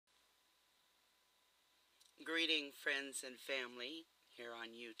Greeting friends and family here on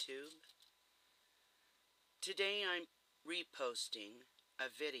YouTube. Today I'm reposting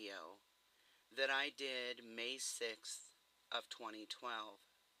a video that I did May 6th of 2012.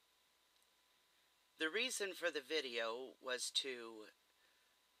 The reason for the video was to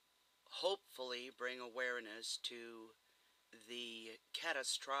hopefully bring awareness to the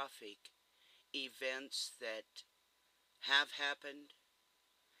catastrophic events that have happened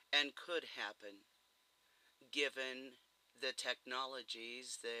and could happen given the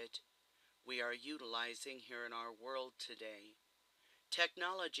technologies that we are utilizing here in our world today.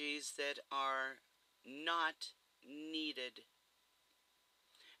 Technologies that are not needed.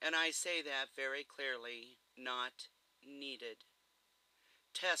 And I say that very clearly, not needed.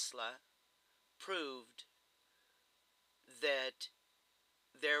 Tesla proved that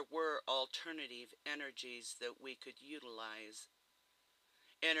there were alternative energies that we could utilize.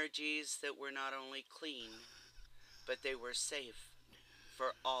 Energies that were not only clean, but they were safe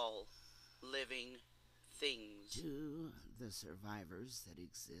for all living things. To the survivors that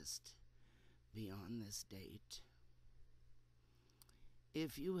exist beyond this date,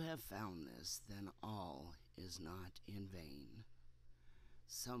 if you have found this, then all is not in vain.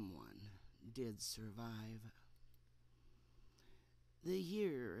 Someone did survive. The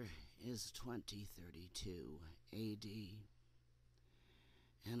year is 2032 AD,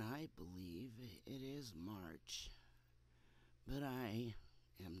 and I believe it is March, but I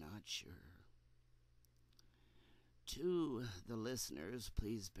am not sure. To the listeners,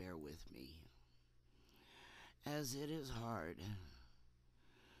 please bear with me, as it is hard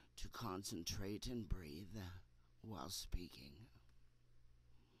to concentrate and breathe while speaking.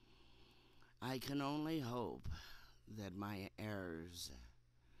 I can only hope that my heirs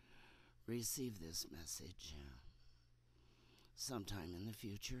receive this message sometime in the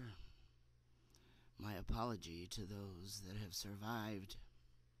future. My apology to those that have survived.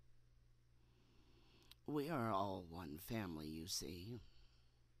 We are all one family, you see.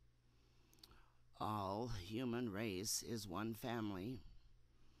 All human race is one family.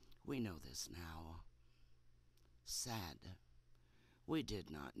 We know this now. Sad. We did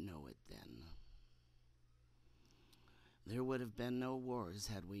not know it then. There would have been no wars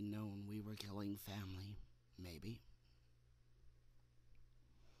had we known we were killing family, maybe.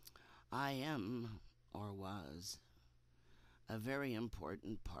 I am, or was, a very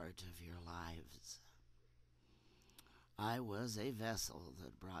important part of your lives. I was a vessel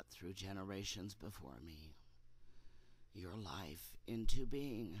that brought through generations before me your life into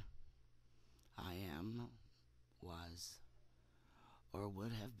being. I am, was, or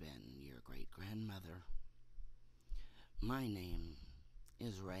would have been your great-grandmother. My name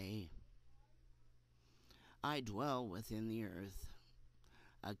is Ray. I dwell within the earth,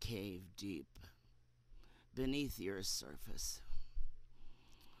 a cave deep beneath the earth's surface,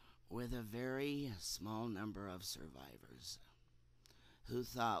 with a very small number of survivors who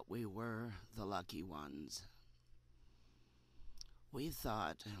thought we were the lucky ones. We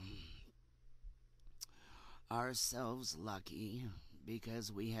thought ourselves lucky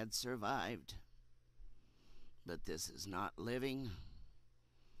because we had survived. But this is not living.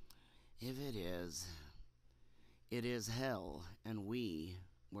 If it is hell, and we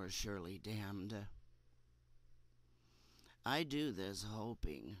were surely damned. I do this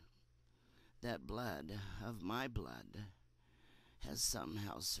hoping that blood of my blood has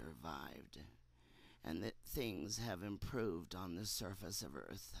somehow survived, and that things have improved on the surface of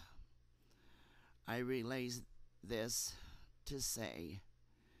Earth. I relay this to say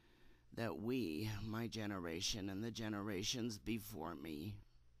that we, my generation and the generations before me,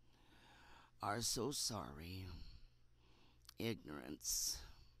 are so sorry. Ignorance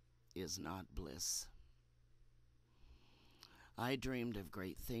is not bliss. I dreamed of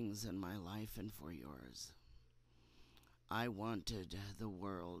great things in my life and for yours. I wanted the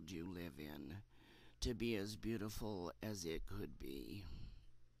world you live in to be as beautiful as it could be.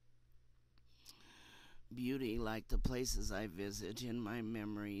 Beauty like the places I visit in my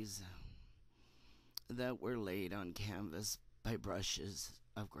memories that were laid on canvas by brushes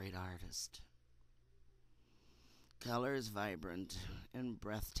of great artists. Colors vibrant and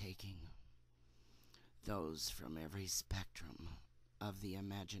breathtaking, those from every spectrum of the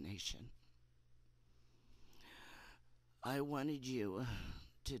imagination. I wanted you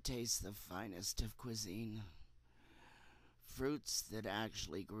to taste the finest of cuisine, fruits that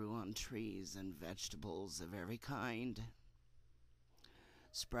actually grew on trees and vegetables of every kind,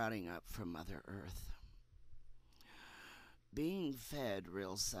 sprouting up from Mother Earth, being fed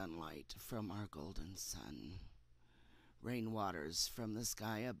real sunlight from our golden sun, rainwaters from the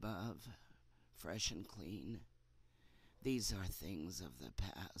sky above, fresh and clean. These are things of the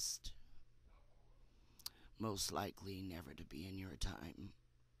past, most likely never to be in your time.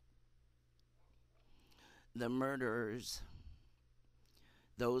 The murderers,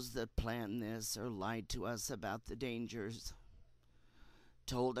 those that planned this or lied to us about the dangers,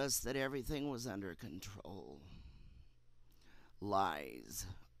 told us that everything was under control. Lies,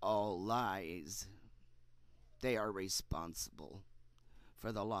 all lies. They are responsible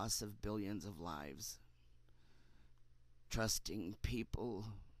for the loss of billions of lives. Trusting people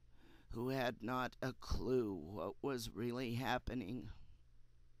who had not a clue what was really happening.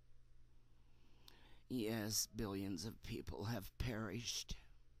 Yes, billions of people have perished.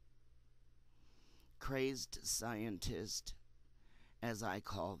 Crazed scientists, as I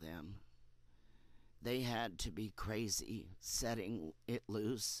call them, they had to be crazy, setting it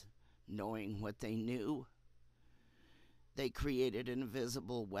loose, knowing what they knew. They created an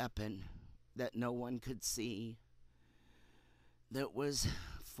invisible weapon that no one could see, that was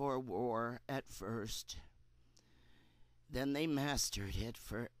for war at first. Then they mastered it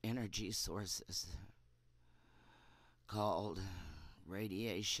for energy sources called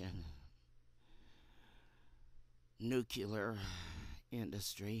radiation, nuclear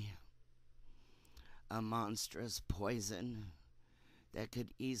industry, a monstrous poison that could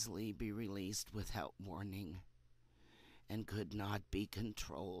easily be released without warning and could not be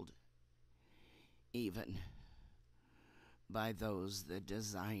controlled, even by those that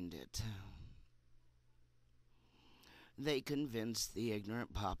designed it. They convinced the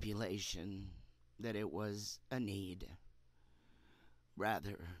ignorant population that it was a need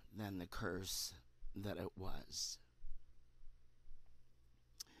rather than the curse that it was.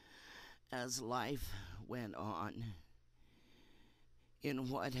 As life went on in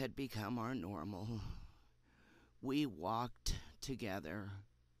what had become our normal, we walked together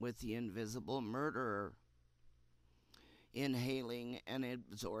with the invisible murderer, inhaling and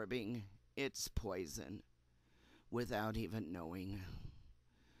absorbing its poison without even knowing,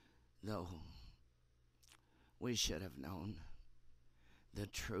 though we should have known. The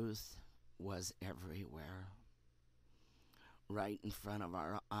truth was everywhere, right in front of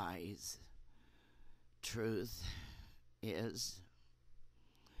our eyes. Truth is,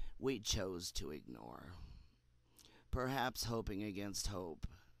 we chose to ignore, perhaps hoping against hope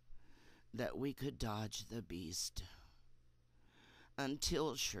that we could dodge the beast.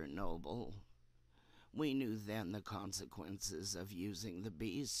 Until Chernobyl, we knew then the consequences of using the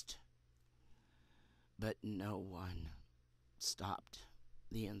beast, but no one stopped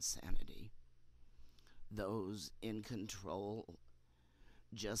the insanity. Those in control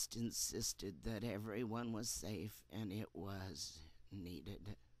just insisted that everyone was safe and it was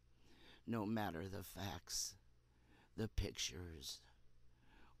needed, no matter the facts, the pictures,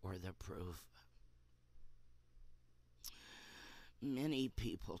 or the proof. Many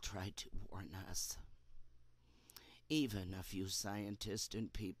people tried to warn us, even a few scientists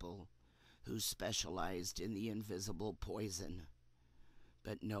and people who specialized in the invisible poison,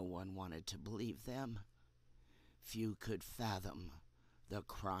 but no one wanted to believe them. Few could fathom the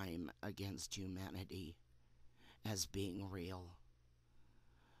crime against humanity as being real.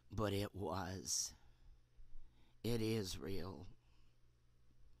 But it was. It is real.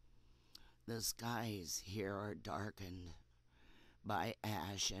 The skies here are darkened by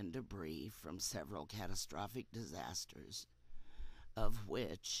ash and debris from several catastrophic disasters, of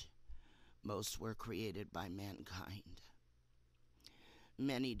which most were created by mankind.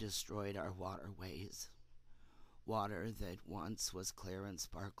 Many destroyed our waterways. Water that once was clear and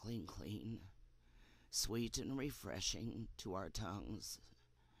sparkling clean, sweet and refreshing to our tongues,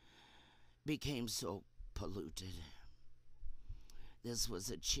 became so polluted. This was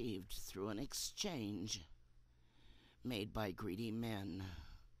achieved through an exchange made by greedy men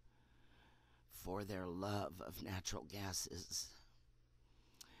for their love of natural gases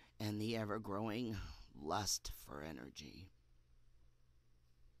and the ever-growing lust for energy.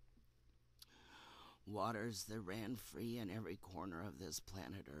 Waters that ran free in every corner of this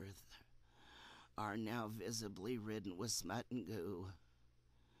planet Earth are now visibly ridden with smut and goo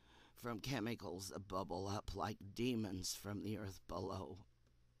from chemicals that bubble up like demons from the earth below.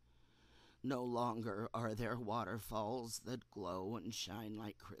 No longer are there waterfalls that glow and shine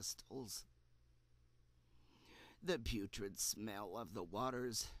like crystals. The putrid smell of the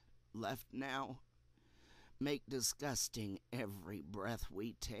waters left now make disgusting every breath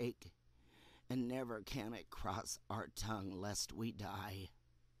we take, and never can it cross our tongue lest we die.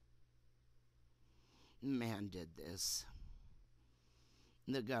 Man did this.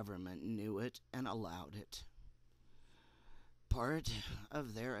 The government knew it and allowed it. part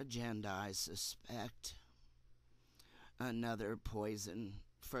of their agenda, I suspect. Another poison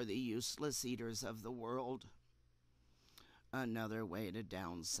for the useless eaters of the world. Another way to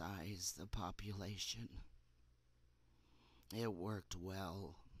downsize the population. It worked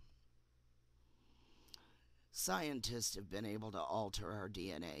well. Scientists have been able to alter our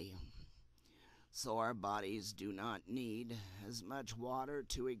DNA, so our bodies do not need as much water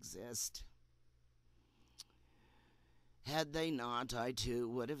to exist. Had they not, I too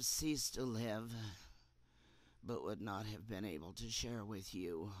would have ceased to live, but would not have been able to share with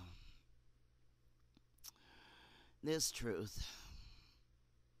you this truth.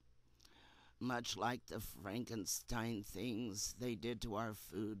 Much like the Frankenstein things they did to our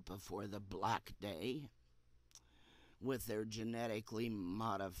food before the Black Day, with their genetically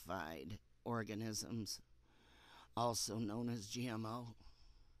modified organisms, also known as GMO,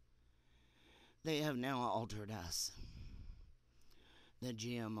 they have now altered us. The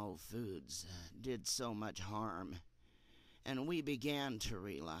GMO foods did so much harm, and we began to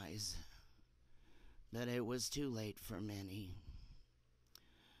realize that it was too late for many.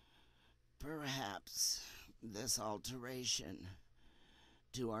 Perhaps this alteration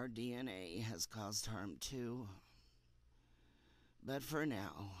to our DNA has caused harm too, but for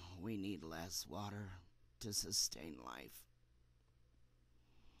now, we need less water to sustain life.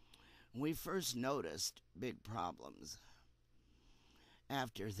 We first noticed big problems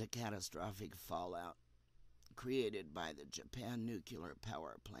after the catastrophic fallout created by the Japan nuclear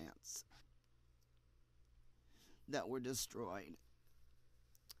power plants that were destroyed.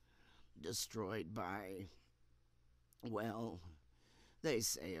 Destroyed by, well, they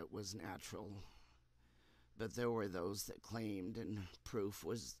say it was natural, but there were those that claimed, and proof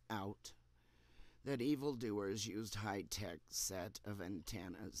was out, that evildoers used high-tech set of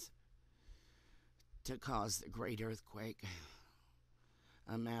antennas to cause the great earthquake,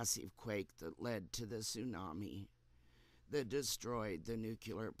 a massive quake that led to the tsunami that destroyed the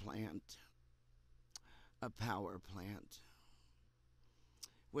nuclear plant, a power plant,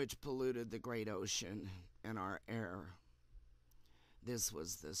 which polluted the great ocean and our air. This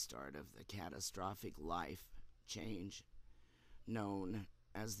was the start of the catastrophic life change known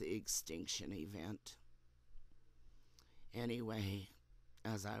as the extinction event. Anyway,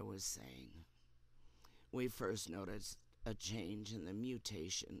 as I was saying, we first noticed a change in the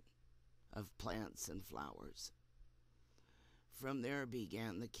mutation of plants and flowers. From there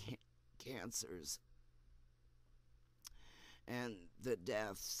began the cancers and the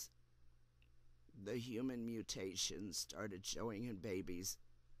deaths. The human mutations started showing in babies.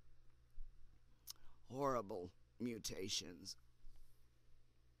 Horrible mutations.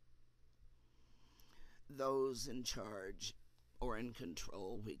 Those in charge or in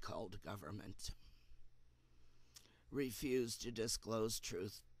control, we called government, refused to disclose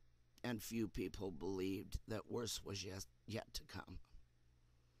truth, and few people believed that worse was yet to come.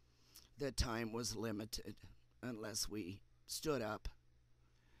 The time was limited unless we stood up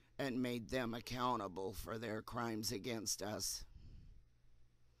and made them accountable for their crimes against us.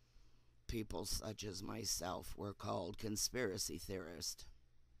 People such as myself were called conspiracy theorists.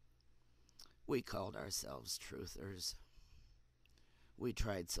 We called ourselves truthers. We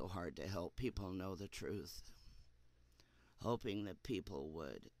tried so hard to help people know the truth, hoping that people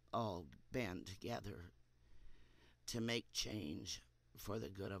would all band together to make change for the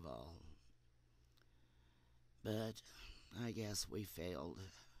good of all. But I guess we failed.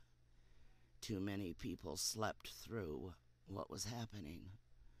 Too many people slept through what was happening.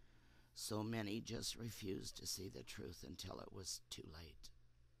 So many just refused to see the truth until it was too late.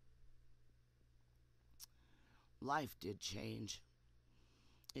 Life did change.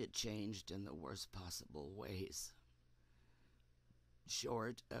 It changed in the worst possible ways.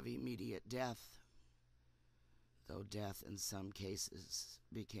 Short of immediate death, though death in some cases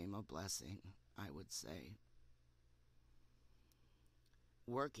became a blessing, I would say.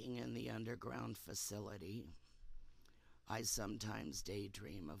 Working in the underground facility, I sometimes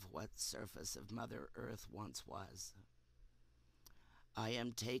daydream of what the surface of Mother Earth once was. I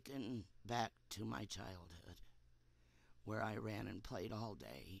am taken back to my childhood, where I ran and played all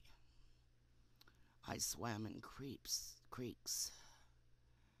day. I swam in creeks.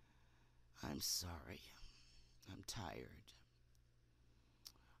 I'm sorry. I'm tired.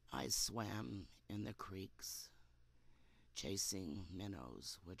 I swam in the creeks, chasing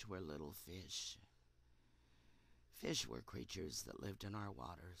minnows, which were little fish. Fish were creatures that lived in our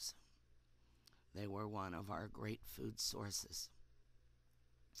waters. They were one of our great food sources.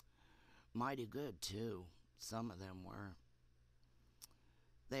 Mighty good, too. Some of them were.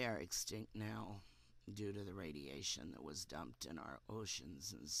 They are extinct now, due to the radiation that was dumped in our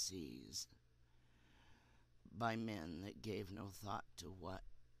oceans and seas by men that gave no thought to what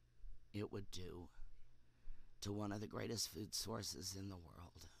it would do to one of the greatest food sources in the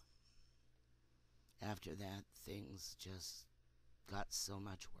world. After that, things just got so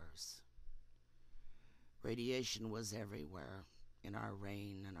much worse. Radiation was everywhere, in our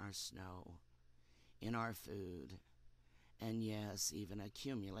rain and our snow, in our food, and yes, even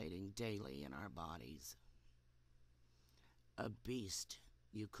accumulating daily in our bodies. A beast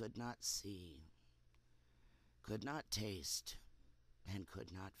you could not see, could not taste, and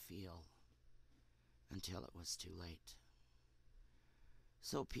could not feel until it was too late.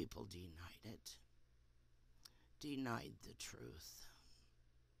 So people denied it, denied the truth.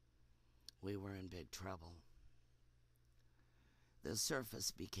 We were in big trouble. The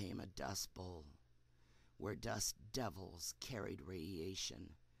surface became a dust bowl where dust devils carried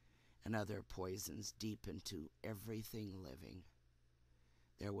radiation and other poisons deep into everything living.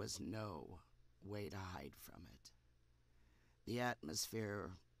 There was no way to hide from it. The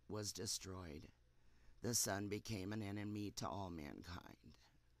atmosphere was destroyed. The sun became an enemy to all mankind.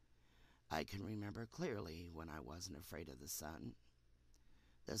 I can remember clearly when I wasn't afraid of the sun.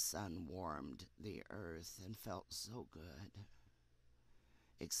 The sun warmed the earth and felt so good,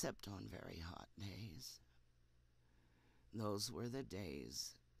 except on very hot days. Those were the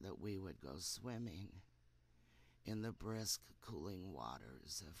days that we would go swimming in the brisk, cooling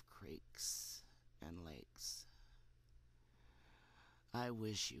waters of creeks and lakes. I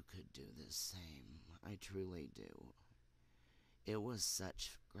wish you could do the same. I truly do. It was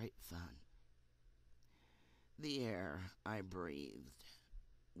such great fun. The air I breathed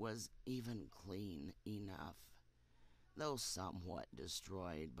was even clean enough, though somewhat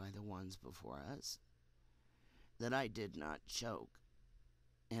destroyed by the ones before us, that I did not choke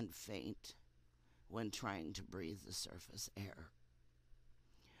and faint when trying to breathe the surface air.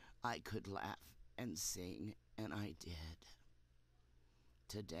 I could laugh and sing, and I did.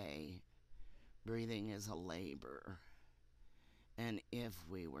 Today, breathing is a labor, and if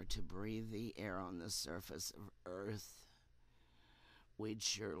we were to breathe the air on the surface of Earth, we'd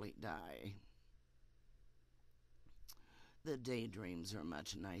surely die. The daydreams are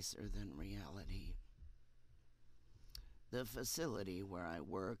much nicer than reality. The facility where I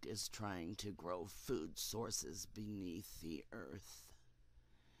work is trying to grow food sources beneath the earth.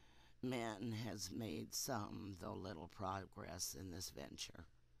 Man has made some, though little, progress in this venture.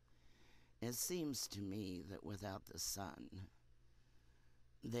 It seems to me that without the sun,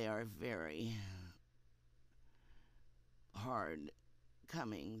 they are very hard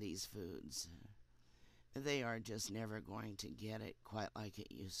coming, these foods. They are just never going to get it quite like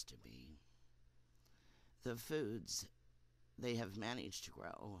it used to be. The foods they have managed to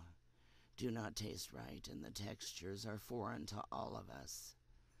grow do not taste right, and the textures are foreign to all of us.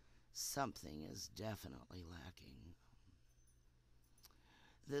 Something is definitely lacking.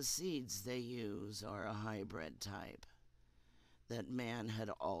 The seeds they use are a hybrid type that man had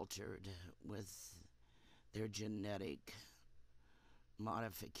altered with their genetic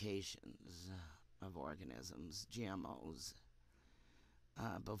modifications of organisms, GMOs,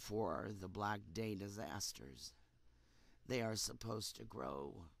 before the Black Day disasters. They are supposed to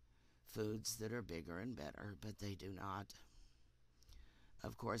grow foods that are bigger and better, but they do not.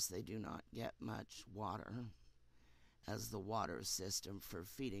 Of course, they do not get much water, as the water system for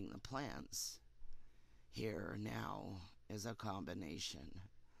feeding the plants here now is a combination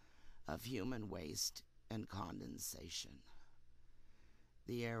of human waste and condensation.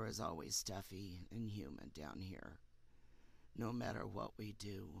 The air is always stuffy and humid down here. No matter what we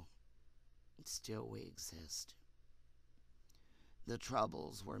do, still we exist. The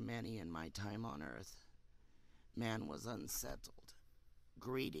troubles were many in my time on Earth. Man was unsettled,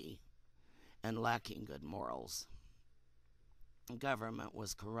 greedy, and lacking good morals. Government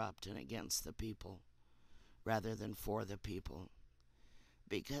was corrupt and against the people, rather than for the people.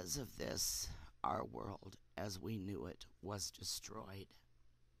 Because of this, our world, as we knew it, was destroyed.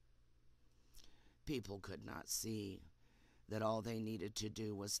 People could not see that all they needed to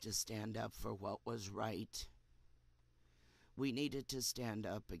do was to stand up for what was right. We needed to stand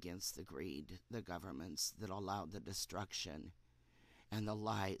up against the greed, the governments that allowed the destruction, and the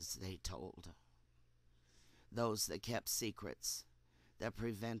lies they told. Those that kept secrets, that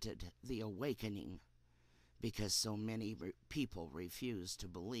prevented the awakening, because so many people refused to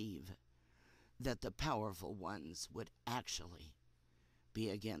believe that the powerful ones would actually be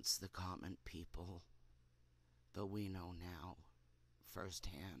against the common people. But we know now,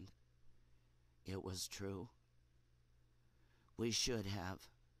 firsthand, it was true. We should have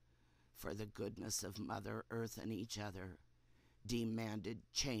for the goodness of Mother Earth and each other, demanded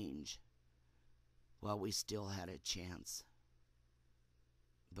change while we still had a chance.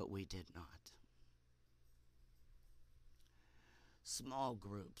 But we did not. Small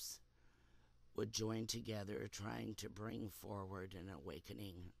groups would join together trying to bring forward an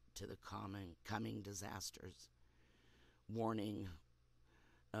awakening to the coming disasters, warning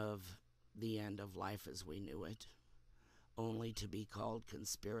of the end of life as we knew it, only to be called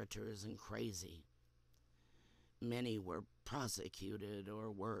conspirators and crazy. Many were prosecuted,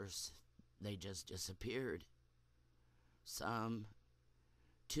 or worse, they just disappeared. Some,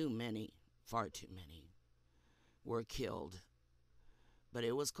 too many, far too many, were killed, but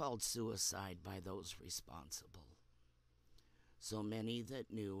it was called suicide by those responsible. So many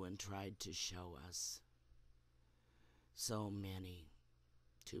that knew and tried to show us. So many.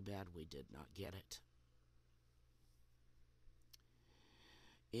 Too bad we did not get it.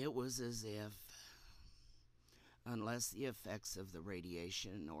 It was as if, unless the effects of the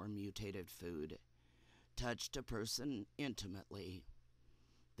radiation or mutated food touched a person intimately,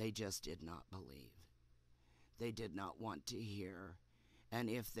 they just did not believe. They did not want to hear, and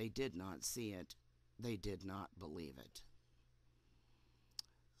if they did not see it, they did not believe it.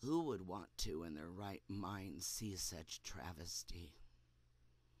 Who would want to, in their right mind, see such travesty?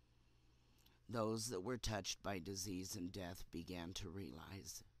 Those that were touched by disease and death began to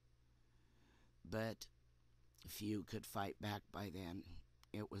realize. But few could fight back by then.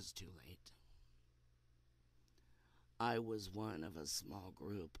 It was too late. I was one of a small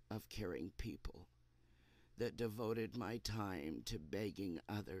group of caring people that devoted my time to begging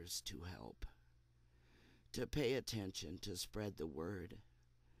others to help, to pay attention, to spread the word,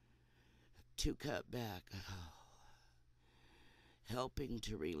 to cut back, helping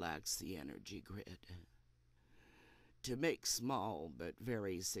to relax the energy grid, to make small but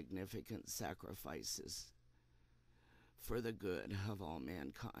very significant sacrifices for the good of all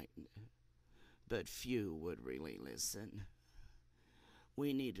mankind. But few would really listen.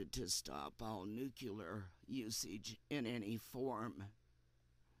 We needed to stop all nuclear usage in any form.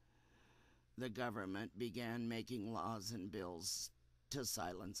 The government began making laws and bills to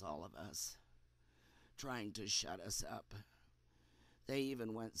silence all of us, trying to shut us up. They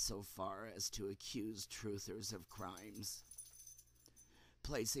even went so far as to accuse truthers of crimes,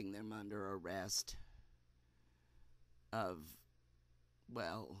 placing them under arrest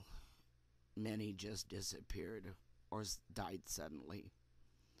many just disappeared or died suddenly.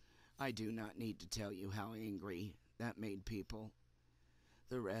 I do not need to tell you how angry that made people.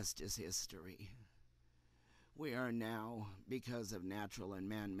 The rest is history. We are now, because of natural and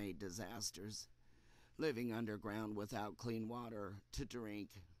man-made disasters, living underground without clean water to drink,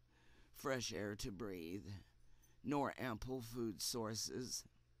 fresh air to breathe, nor ample food sources,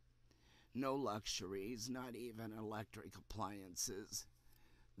 no luxuries, not even electric appliances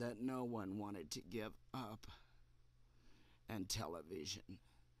that no one wanted to give up, and television.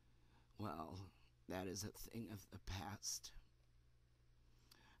 Well, that is a thing of the past.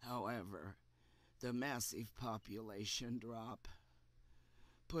 However, the massive population drop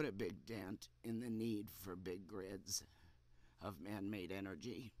put a big dent in the need for big grids of man-made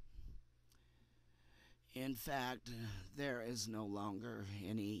energy. In fact, there is no longer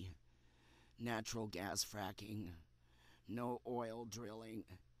any natural gas fracking, no oil drilling,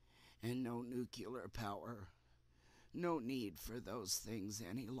 and no nuclear power. No need for those things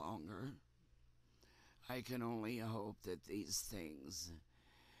any longer. I can only hope that these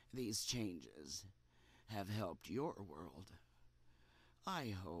changes, have helped your world.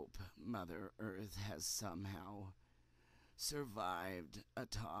 I hope Mother Earth has somehow survived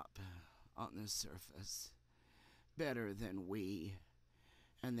atop on the surface better than we,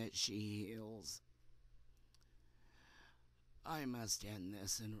 and that she heals. I must end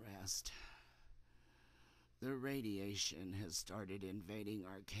this and rest. The radiation has started invading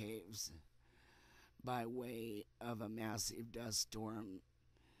our caves by way of a massive dust storm,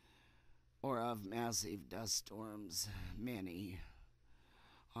 or of massive dust storms, many,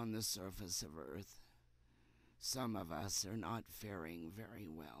 on the surface of Earth. Some of us are not faring very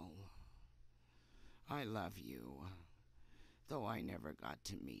well. I love you, though I never got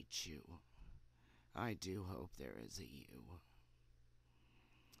to meet you. I do hope there is a you.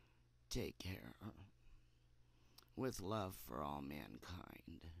 Take care. With love for all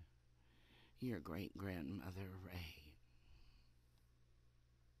mankind. Your great-grandmother, Ray.